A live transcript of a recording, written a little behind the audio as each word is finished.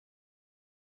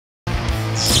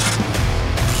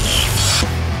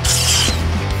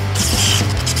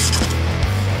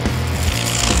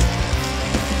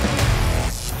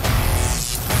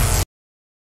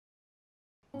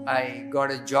I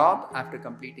got a job after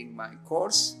completing my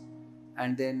course,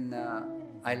 and then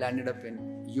I landed up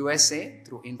in USA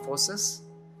through Infosys.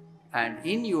 And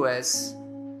in US,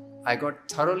 I got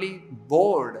thoroughly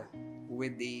bored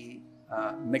with the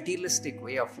materialistic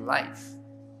way of life.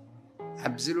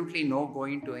 Absolutely no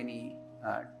going to any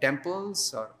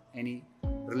temples or any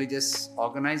religious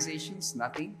organizations,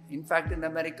 nothing. In fact, in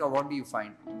America, what do you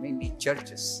find? Mainly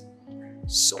churches.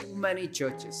 So many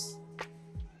churches.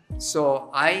 So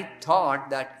I thought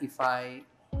that if I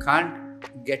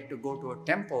can't get to go to a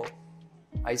temple,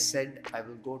 I said I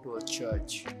will go to a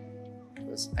church,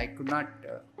 because I could not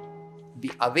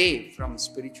be away from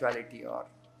spirituality or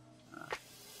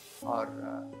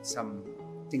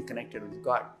something connected with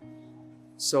God.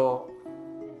 So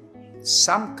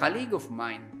one colleague of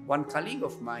mine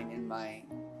in my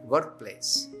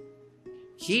workplace,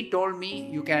 he told me,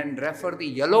 you can refer the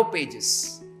yellow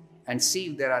pages and see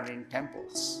if there are any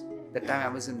temples. That time I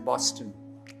was in Boston.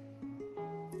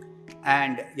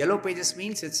 And yellow pages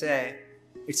means it's a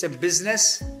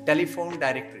business telephone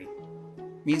directory.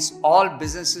 Means all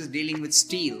businesses dealing with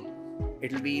steel,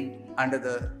 it will be under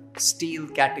the steel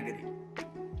category.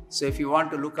 So if you want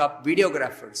to look up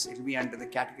videographers, it will be under the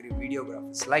category of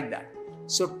videographers, like that.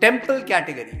 So temple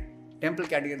category,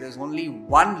 there's only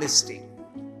one listing,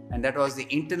 and that was the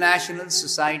International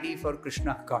Society for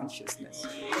Krishna Consciousness.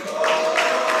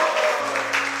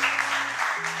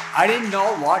 I didn't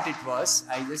know what it was.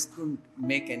 I just couldn't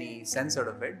make any sense out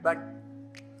of it. But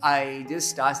I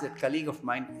just asked that colleague of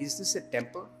mine, is this a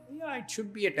temple? Yeah, it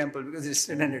should be a temple because it's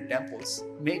written under temples.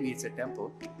 Maybe it's a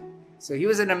temple. So he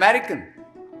was an American.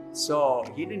 So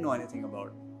he didn't know anything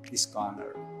about ISKCON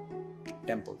or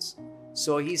temples.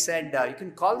 So he said, you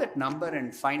can call that number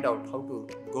and find out how to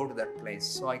go to that place.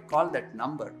 So I called that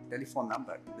number, telephone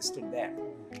number listed there.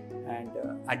 And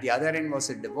at the other end was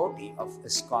a devotee of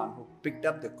ISKCON who picked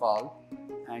up the call,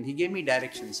 and he gave me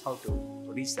directions how to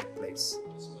reach that place.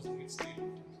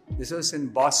 This was in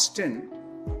Boston,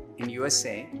 in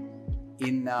USA,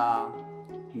 in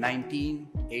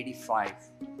 1985.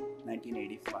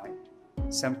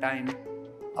 Sometime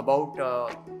about a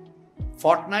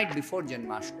fortnight before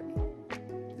Janmashtami.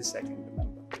 This I can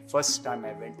remember. The first time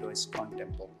I went to ISKCON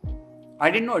temple. I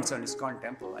didn't know it's an ISKCON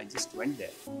temple. I just went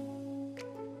there.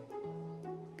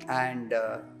 And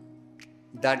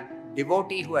that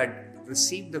devotee who had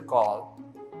received the call,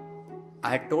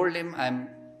 I had told him I'm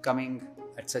coming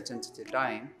at such and such a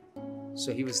time.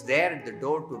 So he was there at the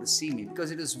door to receive me,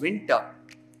 because it was winter.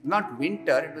 Not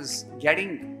winter, it was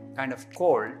getting kind of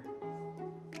cold.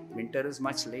 Winter is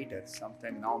much later,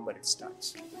 sometime in November it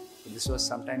starts. So this was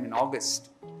sometime in August.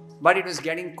 But it was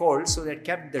getting cold, so they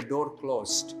kept the door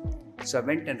closed. So I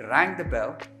went and rang the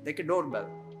bell, like a doorbell.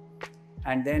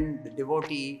 And then the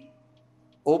devotee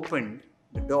opened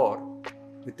the door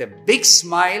with a big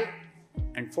smile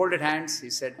and folded hands. He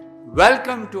said,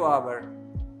 "Welcome to our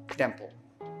temple."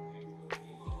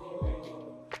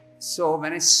 So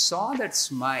when I saw that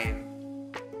smile,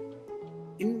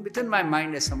 within my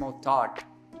mind I somehow thought,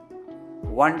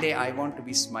 one day I want to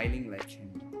be smiling like him.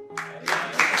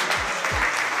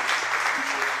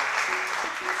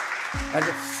 That's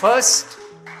the first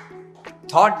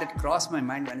thought that crossed my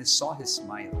mind when I saw his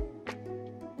smile.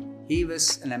 He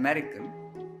was an American,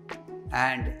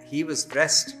 and he was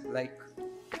dressed like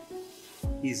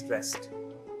he's dressed.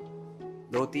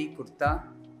 Dhoti, kurta,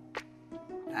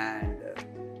 and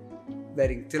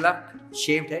wearing tilak,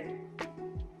 shaved head.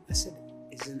 I said,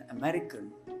 he's an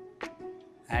American,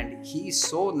 and he is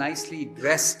so nicely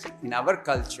dressed in our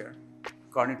culture,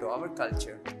 according to our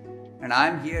culture, and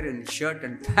I'm here in shirt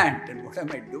and pant, and what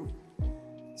am I doing?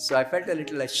 So I felt a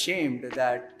little ashamed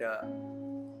that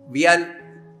we are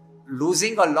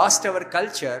losing or lost our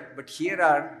culture, but here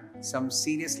are some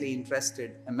seriously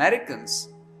interested Americans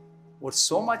who are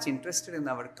so much interested in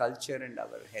our culture and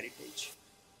our heritage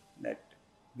that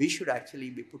we should actually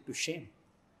be put to shame.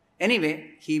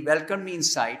 Anyway, he welcomed me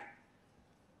inside,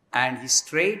 and he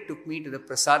straight took me to the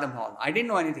Prasadam hall. I didn't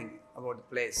know anything about the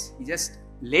place.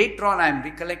 Later on, I'm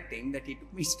recollecting that he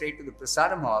took me straight to the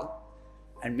Prasadam hall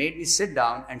and made me sit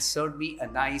down and served me a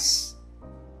nice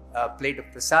plate of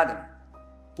prasadam.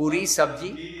 Puri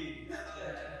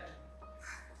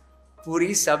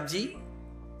sabji,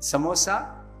 samosa,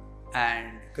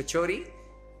 and kachori,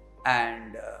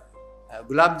 and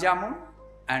gulab jamun,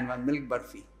 and one milk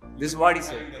barfi. This is what he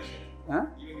said. Huh?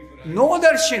 No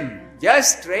darshan.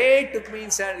 Just straight took me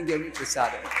inside and gave me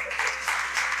prasadam.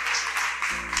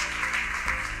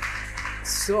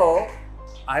 So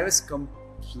I was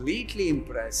completely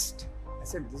impressed. I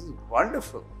said, this is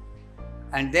wonderful.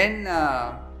 And then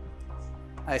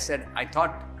I said, I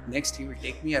thought Next, he will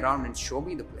take me around and show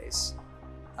me the place.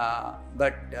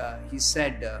 But he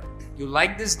said, you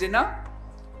like this dinner?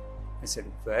 I said,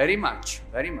 very much,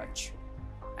 very much.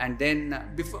 And then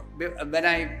when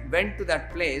I went to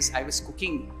that place, I was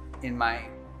cooking in my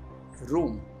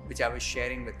room, which I was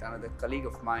sharing with another colleague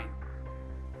of mine.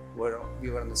 We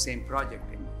were on the same project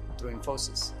through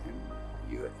Infosys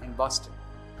in Boston.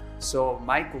 So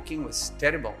my cooking was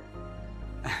terrible.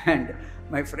 And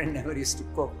my friend never used to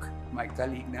cook. My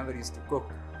colleague never used to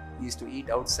cook. He used to eat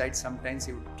outside. Sometimes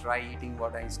he would try eating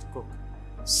what I used to cook.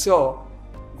 So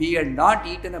we had not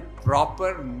eaten a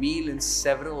proper meal in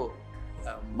several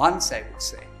months, I would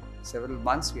say. Several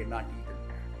months we had not eaten.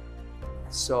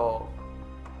 So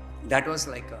that was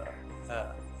like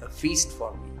a feast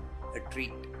for me, a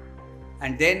treat.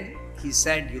 And then he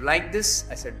said, you like this?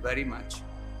 I said, very much.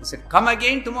 He said, come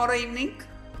again tomorrow evening?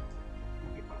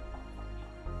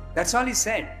 That's all he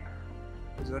said.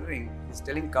 I was wondering, he's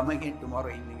telling, come again tomorrow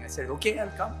evening. I said, okay, I'll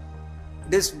come.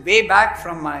 This way back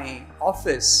from my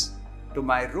office to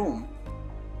my room,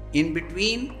 in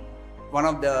between one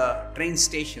of the train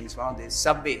stations, one of the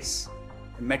subways,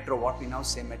 the metro, what we now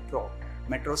say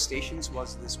metro stations,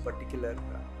 was this particular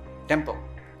temple.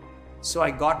 So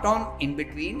I got on in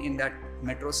between in that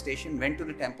metro station, went to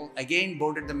the temple, again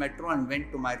boarded the metro and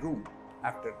went to my room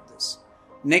after this.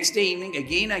 Next day evening,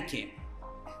 again I came.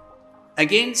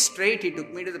 Again straight, he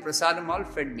took me to the prasadam hall,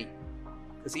 fed me.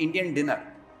 It was Indian dinner.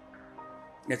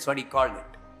 That's what he called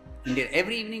it.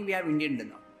 Every evening we have Indian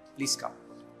dinner. Please come.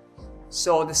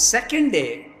 So the second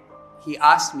day, he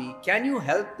asked me, can you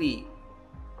help me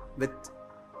with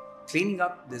cleaning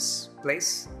up this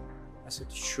place? I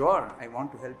said, sure, I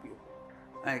want to help you.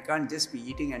 I can't just be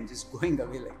eating and just going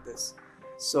away like this.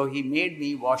 So he made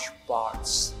me wash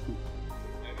pots.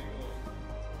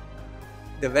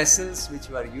 The vessels which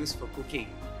were used for cooking,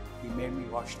 he made me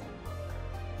wash them.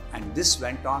 And this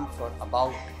went on for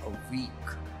about a week.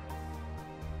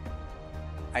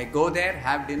 I go there,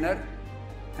 have dinner,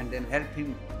 and then help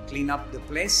him clean up the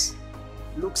place.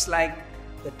 Looks like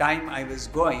the time I was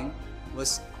going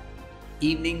was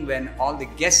evening when all the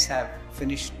guests have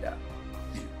finished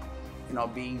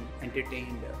being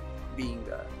entertained, being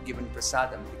given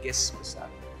prasadam, the guest prasadam.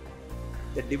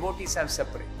 The devotees have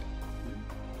separate.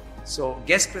 So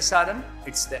guest prasadam,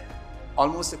 it's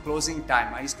almost the closing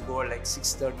time. I used to go at like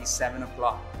 6:30, 7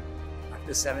 o'clock.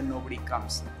 After 7, nobody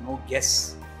comes. No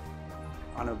guests.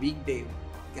 On a weekday,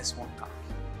 guests won't come.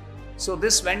 So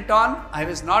this went on. I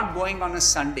was not going on a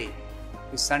Sunday.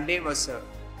 Because Sunday was an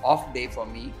off day for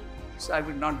me. So I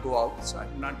would not go out. So I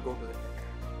would not go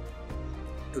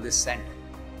to this center.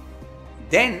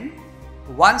 Then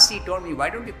once he told me, why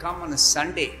don't you come on a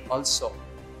Sunday also?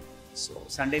 So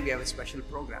Sunday we have a special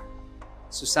program.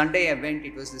 So Sunday I went.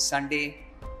 It was the Sunday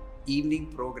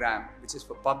evening program, which is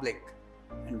for public.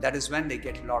 And that is when they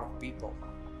get a lot of people.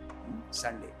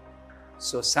 Sunday.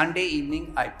 So Sunday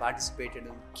evening I participated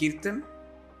in Kirtan,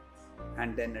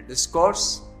 and then a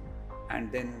discourse,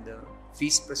 and then the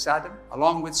feast prasadam,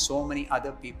 along with so many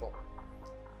other people.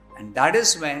 And that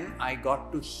is when I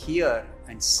got to hear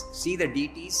and see the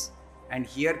deities and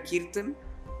hear Kirtan,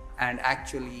 and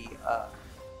actually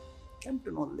came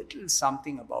to know little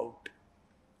something about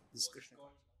this Krishna.